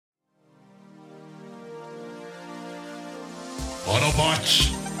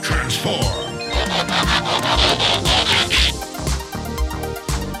Autobots, transform!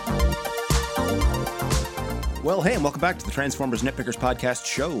 Well, hey, and welcome back to the Transformers Nitpickers Podcast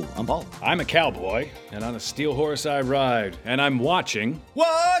show. I'm Paul. I'm a cowboy, and on a steel horse I ride, and I'm watching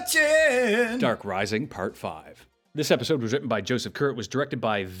Dark Rising Part 5. This episode was written by Joseph Kerr. It was directed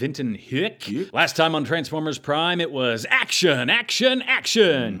by Vinton Hick. Yep. Last time on Transformers Prime, it was action, action,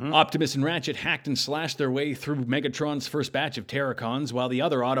 action. Mm-hmm. Optimus and Ratchet hacked and slashed their way through Megatron's first batch of Terracons, while the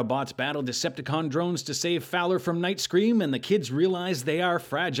other Autobots battled Decepticon drones to save Fowler from Nightscream, and the kids realize they are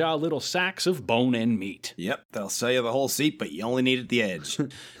fragile little sacks of bone and meat. Yep, they'll sell you the whole seat, but you only need it at the edge.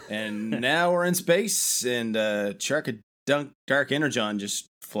 And now we're in space, and Dark Energon just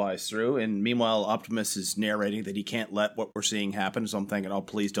flies through, and meanwhile Optimus is narrating that he can't let what we're seeing happen, so I'm thinking, oh,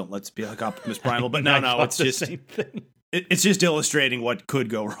 please don't let's be like Optimus Primal, but no, it's just same thing. It's just illustrating what could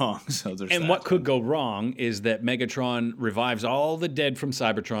go wrong. So there's And that. what could go wrong is that Megatron revives all the dead from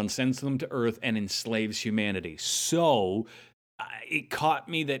Cybertron, sends them to Earth, and enslaves humanity. So it caught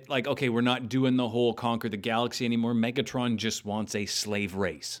me that, like, okay, we're not doing the whole conquer the galaxy anymore. Megatron just wants a slave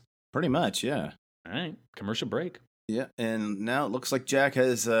race. Pretty much, yeah. All right, commercial break. Yeah, and now it looks like Jack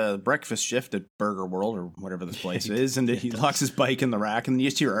has a breakfast shift at Burger World or whatever this place is, and he locks his bike in the rack, and then you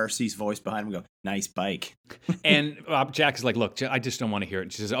just hear RC's voice behind him go, "Nice bike." And Jack is like, look, I just don't want to hear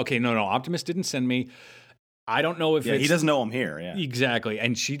it. She says, okay, no, Optimus didn't send me. I don't know if Yeah, it's... he doesn't know I'm here, yeah. Exactly.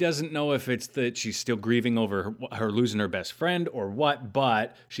 And she doesn't know if it's that she's still grieving over her losing her best friend or what,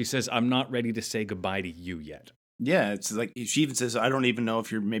 but she says, I'm not ready to say goodbye to you yet. Yeah, it's like, she even says, I don't even know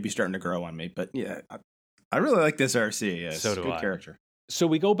if you're maybe starting to grow on me, but yeah, I really like this RC. Yeah, So do good I. character. So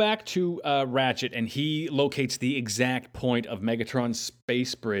we go back to Ratchet, and he locates the exact point of Megatron's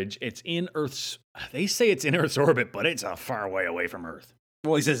space bridge. It's in Earth's... They say it's in Earth's orbit, but it's a far way away from Earth.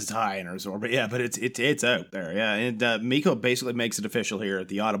 Well, he says it's high in Earth's orbit, yeah, but it's out there, yeah. And Miko basically makes it official here.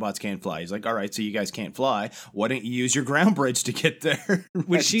 The Autobots can't fly. He's like, all right, so you guys can't fly. Why don't you use your ground bridge to get there?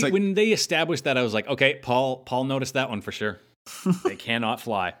 When they established that, I was like, okay, Paul noticed that one for sure. They cannot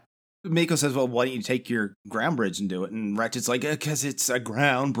fly. Miko says, well, why don't you take your ground bridge and do it? And Ratchet's like, because it's a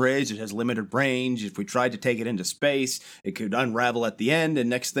ground bridge. It has limited range. If we tried to take it into space, it could unravel at the end. And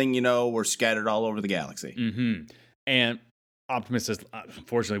next thing you know, we're scattered all over the galaxy. Mm-hmm. And Optimus says,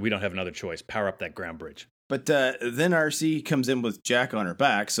 unfortunately, we don't have another choice. Power up that ground bridge. But then RC comes in with Jack on her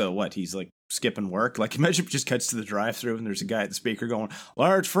back. So what? He's like skipping work. Like, imagine if it just cuts to the drive-thru and there's a guy at the speaker going,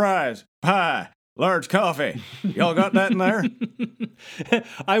 large fries, pie, large coffee. Y'all got that in there?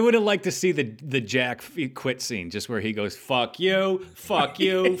 I would have liked to see the Jack quit scene, just where he goes, fuck you, fuck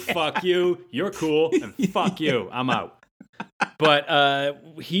you, fuck you, you're cool, and fuck you, I'm out. But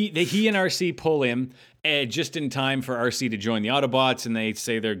he and RC pull him just in time for RC to join the Autobots, and they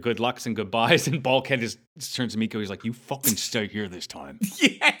say their good lucks and goodbyes, and Bulkhead just turns to Miko, he's like, you fucking stay here this time.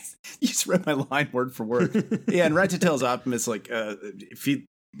 Yes! You just read my line word for word. Yeah, and Ratchet tells Optimus, like,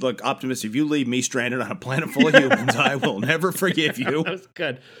 Look, Optimus, if you leave me stranded on a planet full of humans, I will never forgive you. That was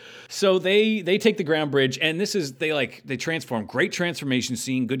good. So they take the ground bridge, and this is they transform. Great transformation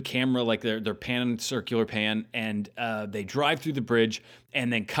scene, good camera, like they're pan, circular pan, and they drive through the bridge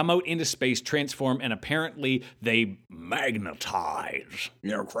and then come out into space, transform, and apparently they magnetize.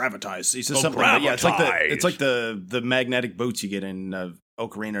 Yeah, gravitize. He says Oh, something like that. Yeah, gravitize. it's like the magnetic boots you get in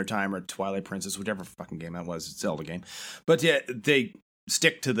Ocarina of Time or Twilight Princess, whichever fucking game that was. It's a Zelda game. But yeah, they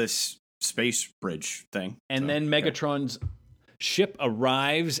stick to this space bridge thing. And then Megatron's ship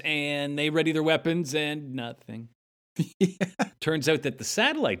arrives, and they ready their weapons, and nothing. Yeah. Turns out that the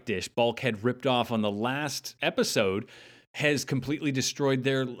satellite dish Bulkhead ripped off on the last episode has completely destroyed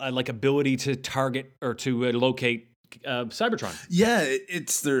their ability to target or to locate Cybertron. Yeah,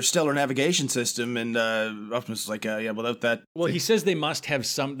 it's their stellar navigation system, and Optimus is like, yeah, without that. Well, he says they must have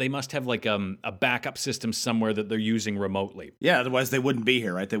like a backup system somewhere that they're using remotely. Yeah, otherwise they wouldn't be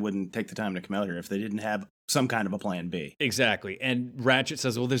here, right? They wouldn't take the time to come out here if they didn't have some kind of a plan B. Exactly. And Ratchet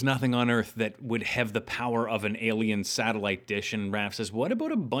says, well, there's nothing on Earth that would have the power of an alien satellite dish. And Raph says, what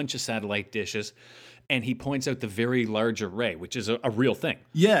about a bunch of satellite dishes? And he points out the Very Large Array, which is a real thing.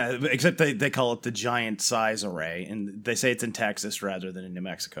 Yeah, except they call it the Giant Size Array, and they say it's in Texas rather than in New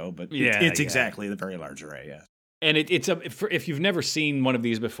Mexico, but it's exactly the Very Large Array, yeah. And if you've never seen one of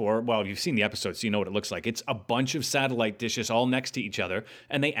these before, well, you've seen the episode, so you know what it looks like. It's a bunch of satellite dishes all next to each other,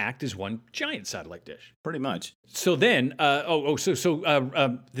 and they act as one giant satellite dish. Pretty much. So then,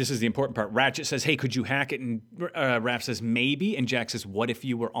 this is the important part. Ratchet says, hey, could you hack it? And Raph says, maybe. And Jack says, what if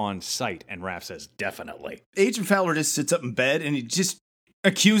you were on site? And Raph says, definitely. Agent Fowler just sits up in bed, and he just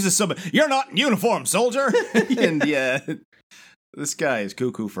accuses somebody, you're not in uniform, soldier! And yeah, this guy is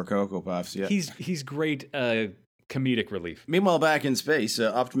cuckoo for Cocoa Puffs, yeah. He's great comedic relief. Meanwhile, back in space,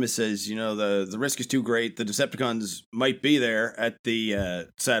 Optimus says, the risk is too great. The Decepticons might be there at the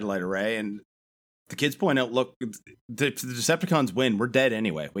satellite array. And the kids point out, look, the Decepticons win. We're dead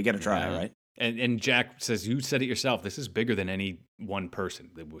anyway. We got to try, right? And Jack says, you said it yourself. This is bigger than any one person.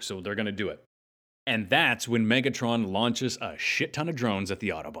 So they're going to do it. And that's when Megatron launches a shit ton of drones at the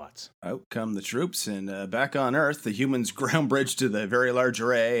Autobots. Out come the troops, and back on Earth, the humans ground bridge to the very large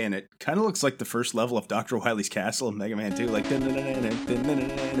array, and it kind of looks like the first level of Dr. Wily's castle in Mega Man 2, like...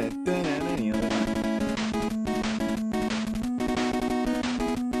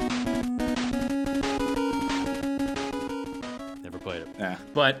 Never played it. Yeah.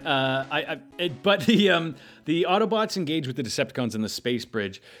 But the Autobots engage with the Decepticons in the space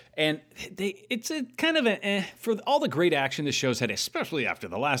bridge, and it's a kind of for all the great action the show's had, especially after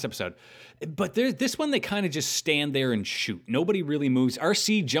the last episode. But this one, they kind of just stand there and shoot. Nobody really moves.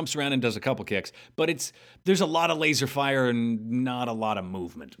 RC jumps around and does a couple kicks, but there's a lot of laser fire and not a lot of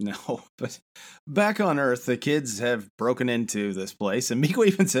movement. No, but back on Earth, the kids have broken into this place, and Miko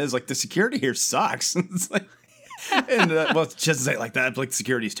even says, like, the security here sucks. It's like... and well, she doesn't say it like that, like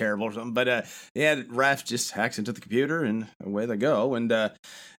security's terrible or something. But Raph just hacks into the computer and away they go. And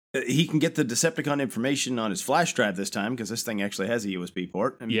he can get the Decepticon information on his flash drive this time because this thing actually has a USB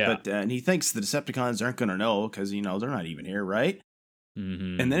port. And he thinks the Decepticons aren't going to know because they're not even here, right?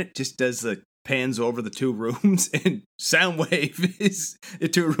 Mm-hmm. And then it just does the pans over the two rooms, and Soundwave is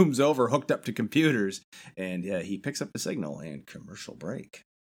 2 rooms over, hooked up to computers, and he picks up the signal and commercial break.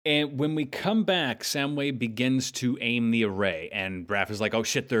 And when we come back, Soundwave begins to aim the array, and Raph is like, "Oh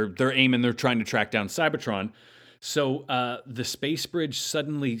shit, they're aiming. They're trying to track down Cybertron." So the space bridge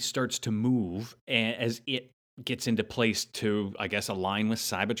suddenly starts to move as it gets into place to, I guess, align with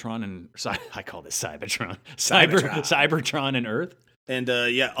Cybertron and I call this Cybertron, Cybertron and Earth. And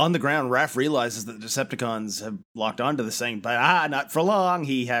on the ground, Raph realizes that the Decepticons have locked onto the thing, but not for long.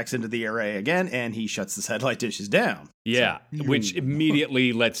 He hacks into the array again, and he shuts the satellite dishes down. Yeah, which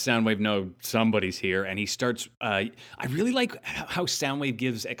immediately lets Soundwave know somebody's here, and he starts... I really like how Soundwave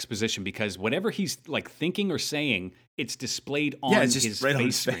gives exposition, because whatever he's like thinking or saying, it's displayed on his right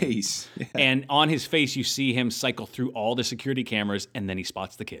face. On his face. Yeah. And on his face, you see him cycle through all the security cameras, and then he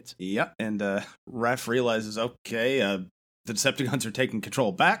spots the kids. Yep, and Raph realizes, okay... the Decepticons are taking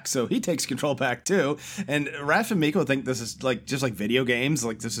control back, so he takes control back too. And Raph and Miko think this is just like video games,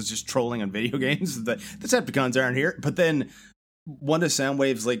 like this is just trolling on video games. The Decepticons aren't here, but then one of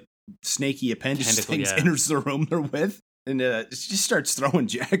Soundwave's like snaky appendage things enters the room they're with, and it just starts throwing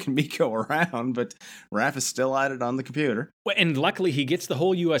Jack and Miko around. But Raph is still at it on the computer. Well, and luckily he gets the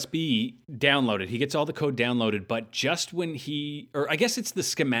whole USB downloaded. He gets all the code downloaded, but just when I guess it's the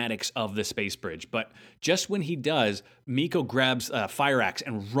schematics of the space bridge, but just when he does, Miko grabs a fire axe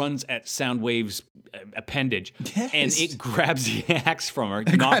and runs at Soundwave's appendage, and it grabs the axe from her,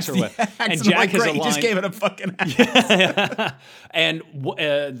 knocks her away. And Jack has a line. He just gave it a fucking axe. And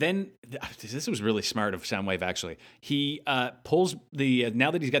then, this was really smart of Soundwave, actually. He pulls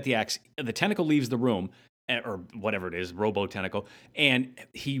now that he's got the axe, the tentacle leaves the room, or whatever it is, robo tentacle, and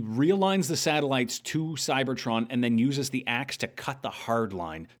he realigns the satellites to Cybertron and then uses the axe to cut the hard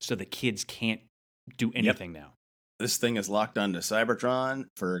line so the kids can't do anything now. This thing is locked onto Cybertron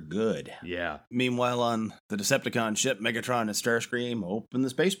for good. Yeah. Meanwhile, on the Decepticon ship, Megatron and Starscream open the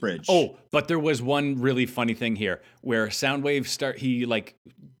space bridge. Oh, but there was one really funny thing here where Soundwave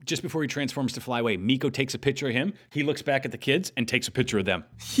just before he transforms to fly away, Miko takes a picture of him. He looks back at the kids and takes a picture of them.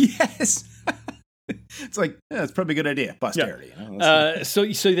 Yes. It's like, it's probably a good idea. Posterity. Yeah. So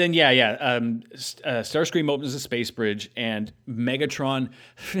then, Starscream opens the space bridge, and Megatron,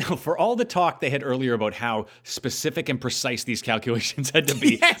 for all the talk they had earlier about how specific and precise these calculations had to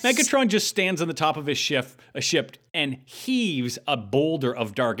be, Megatron just stands on the top of his ship and heaves a boulder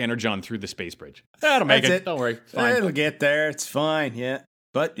of dark energon through the space bridge. That'll make it. Don't worry. It's fine. It'll get there. It's fine. Yeah.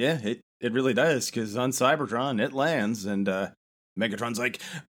 But yeah, it really does, because on Cybertron, it lands, and Megatron's like,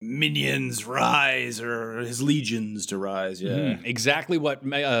 minions rise, or his legions to rise. Yeah. Mm-hmm. Exactly what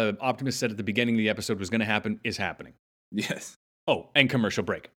Optimus said at the beginning of the episode was going to happen is happening. Yes. Oh, and commercial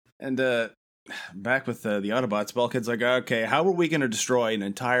break. And back with the Autobots, Bulkhead's like, okay, how are we going to destroy an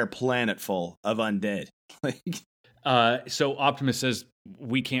entire planet full of undead? So Optimus says,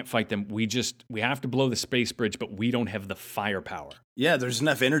 we can't fight them. We have to blow the space bridge, but we don't have the firepower. Yeah, there's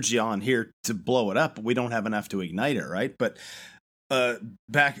enough energy on here to blow it up, but we don't have enough to ignite it, right? But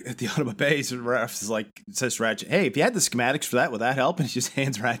back at the Autobot base, Raph says to Ratchet, hey, if you had the schematics for that, would that help? And he just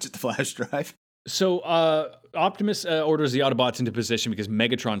hands Ratchet the flash drive. So Optimus orders the Autobots into position because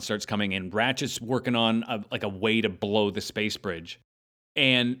Megatron starts coming in. Ratchet's working on a way to blow the space bridge.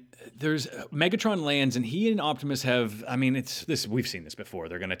 And there's Megatron lands, and he and Optimus have, I mean, it's this, we've seen this before.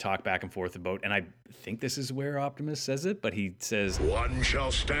 They're going to talk back and forth about, and I think this is where Optimus says it, but he says, One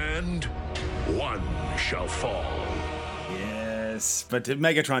shall stand, one shall fall. Yes, but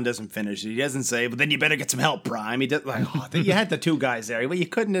Megatron doesn't finish it. He doesn't say, but then you better get some help, Prime. He does like, oh, you had the two guys there, but you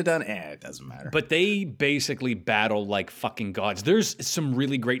couldn't have done it. It doesn't matter. But they basically battle like fucking gods. There's some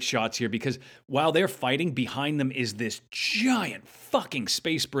really great shots here because while they're fighting, behind them is this giant fucking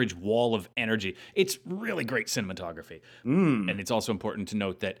space bridge wall of energy. It's really great cinematography. And it's also important to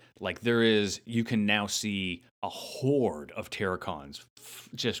note that like you can now see a horde of Terracons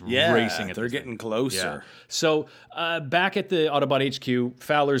just racing at they're getting closer. Yeah. So back at the Autobot HQ,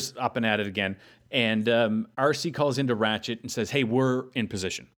 Fowler's up and at it again. And RC calls into Ratchet and says, hey, we're in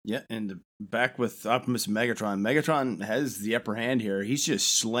position. Yeah, and back with Optimus and Megatron. Megatron has the upper hand here. He's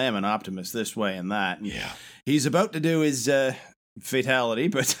just slamming Optimus this way and that. And he's about to do his fatality,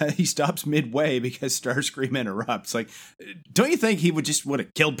 but he stops midway because Starscream interrupts. Like, don't you think he would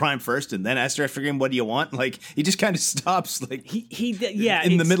have killed Prime first and then asked Starscream, what do you want? Like, he just kind of stops, like,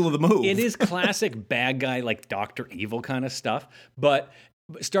 in the middle of the move. It is classic bad guy, like Dr. Evil kind of stuff, but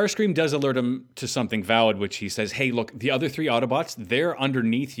Starscream does alert him to something valid, which he says, hey, look, the other three Autobots, they're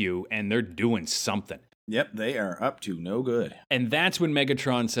underneath you and they're doing something. Yep, they are up to no good. And that's when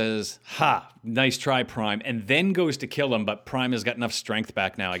Megatron says, ha, nice try, Prime, and then goes to kill him, but Prime has got enough strength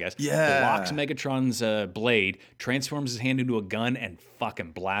back now, I guess. Yeah. Blocks Megatron's blade, transforms his hand into a gun, and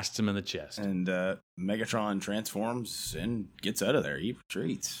fucking blasts him in the chest. And Megatron transforms and gets out of there. He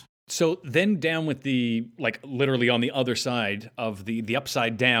retreats. So then down with the, like, literally on the other side of the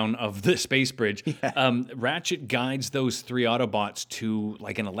upside down of the space bridge, Ratchet guides those three Autobots to,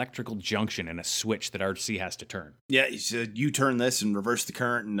 like, an electrical junction and a switch that RC has to turn. Yeah, he said, you turn this and reverse the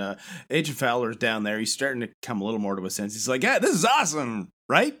current, and Agent Fowler's down there. He's starting to come a little more to a sense. He's like, yeah, this is awesome,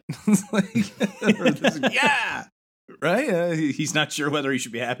 right? Yeah, right? He's not sure whether he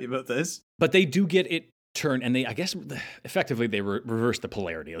should be happy about this. But they do get it turn, and I guess effectively they reverse the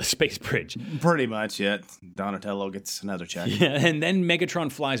polarity of the space bridge. Pretty much, yeah. Donatello gets another check. Yeah, and then Megatron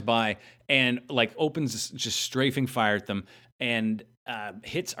flies by and like opens just strafing fire at them and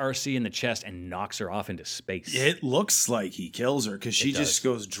hits RC in the chest and knocks her off into space. It looks like he kills her because she just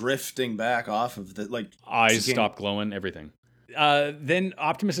goes drifting back off of the eyes stop glowing, everything. Then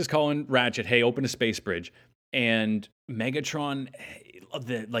Optimus is calling Ratchet, hey, open a space bridge, and Megatron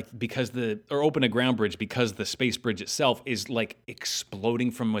open a ground bridge because the space bridge itself is like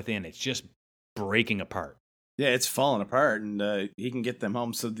exploding from within. It's just breaking apart. Yeah, it's falling apart, and he can get them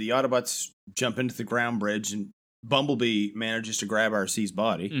home. So the Autobots jump into the ground bridge, and Bumblebee manages to grab RC's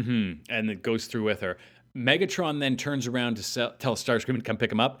body. And it goes through with her. Megatron then turns around to tell Starscream to come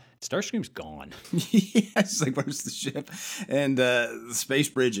pick him up. Starscream's gone. Yeah, it's like, where's the ship? And the space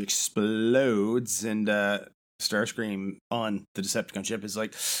bridge explodes, and Starscream on the Decepticon ship is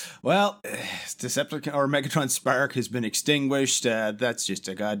like, well, Decepticon or Megatron's spark has been extinguished. That's just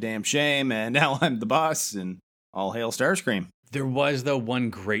a goddamn shame. And now I'm the boss, and all hail Starscream. There was, though,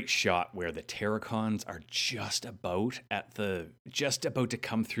 one great shot where the Terracons are just about to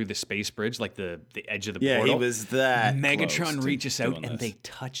come through the space bridge, like the edge of the portal. Yeah, he was that Megatron reaches out, and they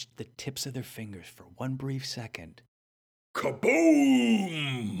touch the tips of their fingers for one brief second. Kaboom!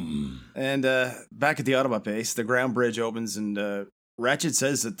 And back at the Autobot base, the ground bridge opens, and Ratchet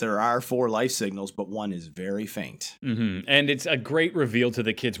says that there are 4 life signals, but one is very faint. And it's a great reveal to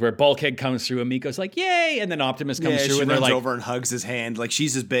the kids where Bulkhead comes through and Miko's like, yay! And then Optimus comes through and they're like, over and hugs his hand. Like,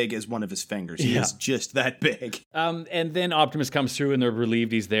 she's as big as one of his fingers. He is just that big. And then Optimus comes through and they're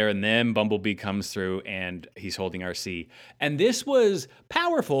relieved he's there. And then Bumblebee comes through and he's holding RC. And this was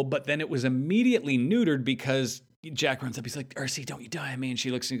powerful, but then it was immediately neutered because Jack runs up. He's like, RC, don't you die on me. And she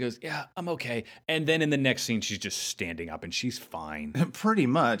looks and goes, yeah, I'm okay. And then in the next scene, she's just standing up and she's fine. Pretty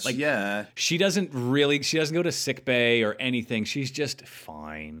much, like, yeah. She doesn't go to sick bay or anything. She's just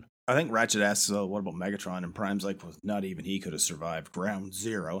fine. I think Ratchet asks, what about Megatron? And Prime's like, well, not even he could have survived ground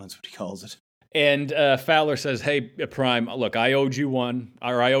zero. That's what he calls it. And Fowler says, hey, Prime, look, I owe you one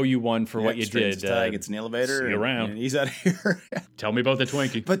for what you did. Gets an elevator. See you around. And he's out of here. Tell me about the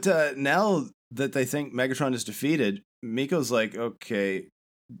Twinkie. But now that they think Megatron is defeated, Miko's like, okay,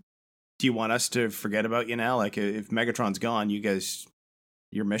 do you want us to forget about you now? Like, if Megatron's gone, you guys,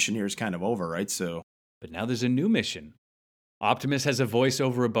 your mission here is kind of over, right? So, but now there's a new mission. Optimus has a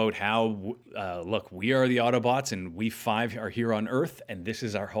voiceover about how, look, we are the Autobots and we 5 are here on Earth and this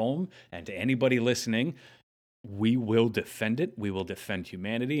is our home. And to anybody listening, we will defend it. We will defend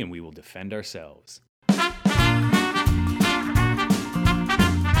humanity and we will defend ourselves.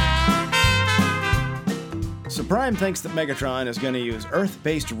 So Prime thinks that Megatron is going to use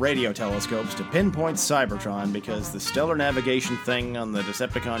Earth-based radio telescopes to pinpoint Cybertron because the stellar navigation thing on the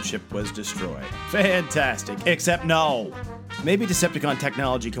Decepticon ship was destroyed. Fantastic. Except no. Maybe Decepticon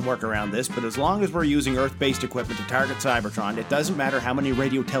technology can work around this, but as long as we're using Earth-based equipment to target Cybertron, it doesn't matter how many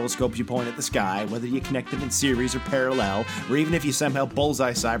radio telescopes you point at the sky, whether you connect them in series or parallel, or even if you somehow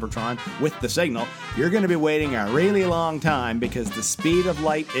bullseye Cybertron with the signal, you're going to be waiting a really long time because the speed of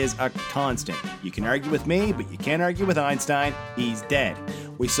light is a constant. You can argue with me, but you can't argue with Einstein. He's dead.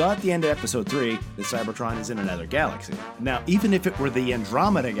 We saw at the end of episode 3 that Cybertron is in another galaxy. Now, even if it were the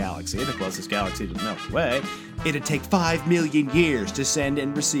Andromeda Galaxy, the closest galaxy to the Milky Way, it'd take 5 million years to send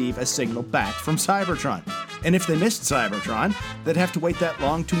and receive a signal back from Cybertron. And if they missed Cybertron, they'd have to wait that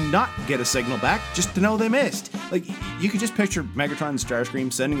long to not get a signal back just to know they missed. Like, you could just picture Megatron and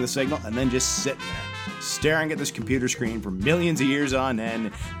Starscream sending the signal and then just sitting there, staring at this computer screen for millions of years on end.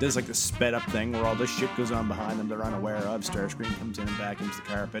 It does like this sped up thing where all this shit goes on behind them they're unaware of. Starscream comes in and vacuums the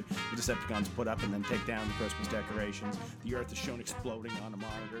carpet. The Decepticons put up and then take down the Christmas decorations. The Earth is shown exploding on a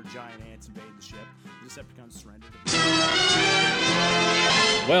monitor. Giant ants invade the ship. The Decepticons surrender.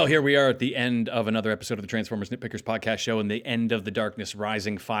 Well, here we are at the end of another episode of the Transformers Nitpickers podcast show and the end of the Darkness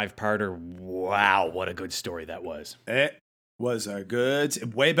Rising 5-parter. Wow, what a good story that was. It was a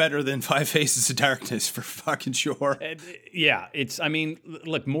good, way better than Five Faces of Darkness for fucking sure. Yeah,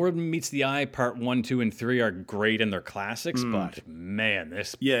 look, More Meets the Eye part 1, 2, and 3 are great and they're classics, but man,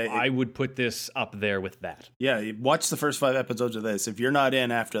 I would put this up there with that. Yeah, watch the first 5 episodes of this. If you're not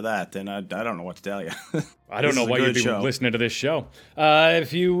in after that, then I don't know what to tell you. I don't know why you'd be listening to this show.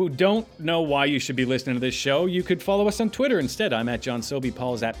 If you don't know why you should be listening to this show, you could follow us on Twitter instead. I'm at John Sobey.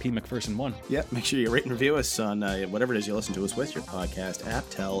 Paul is at P. McPherson1. Yeah, make sure you rate and review us on whatever it is you listen to us with your podcast app.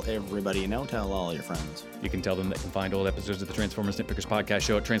 Tell everybody you know. Tell all your friends. You can tell them they can find old episodes of the Transformers Nitpickers podcast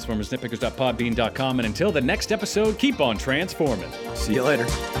show at transformersnitpickers.podbean.com. And until the next episode, keep on transforming. See you later.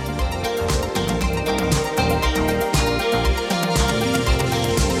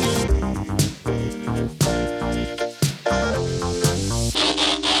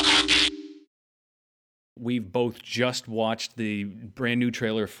 We've both just watched the brand new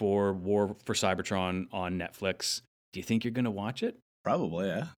trailer for War for Cybertron on Netflix. Do you think you're going to watch it? Probably,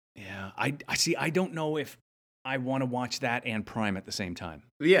 yeah. Yeah. I see. I don't know if I want to watch that and Prime at the same time.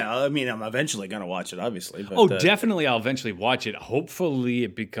 Yeah, I mean, I'm eventually going to watch it, obviously. But, definitely I'll eventually watch it. Hopefully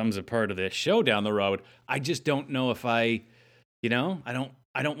it becomes a part of this show down the road. I just don't know if I don't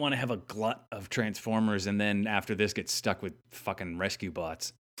want to have a glut of Transformers and then after this get stuck with fucking rescue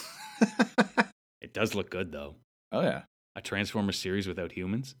bots. It does look good, though. Oh, yeah. A Transformers series without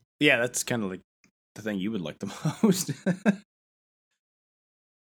humans? Yeah, that's kind of like the thing you would like the most.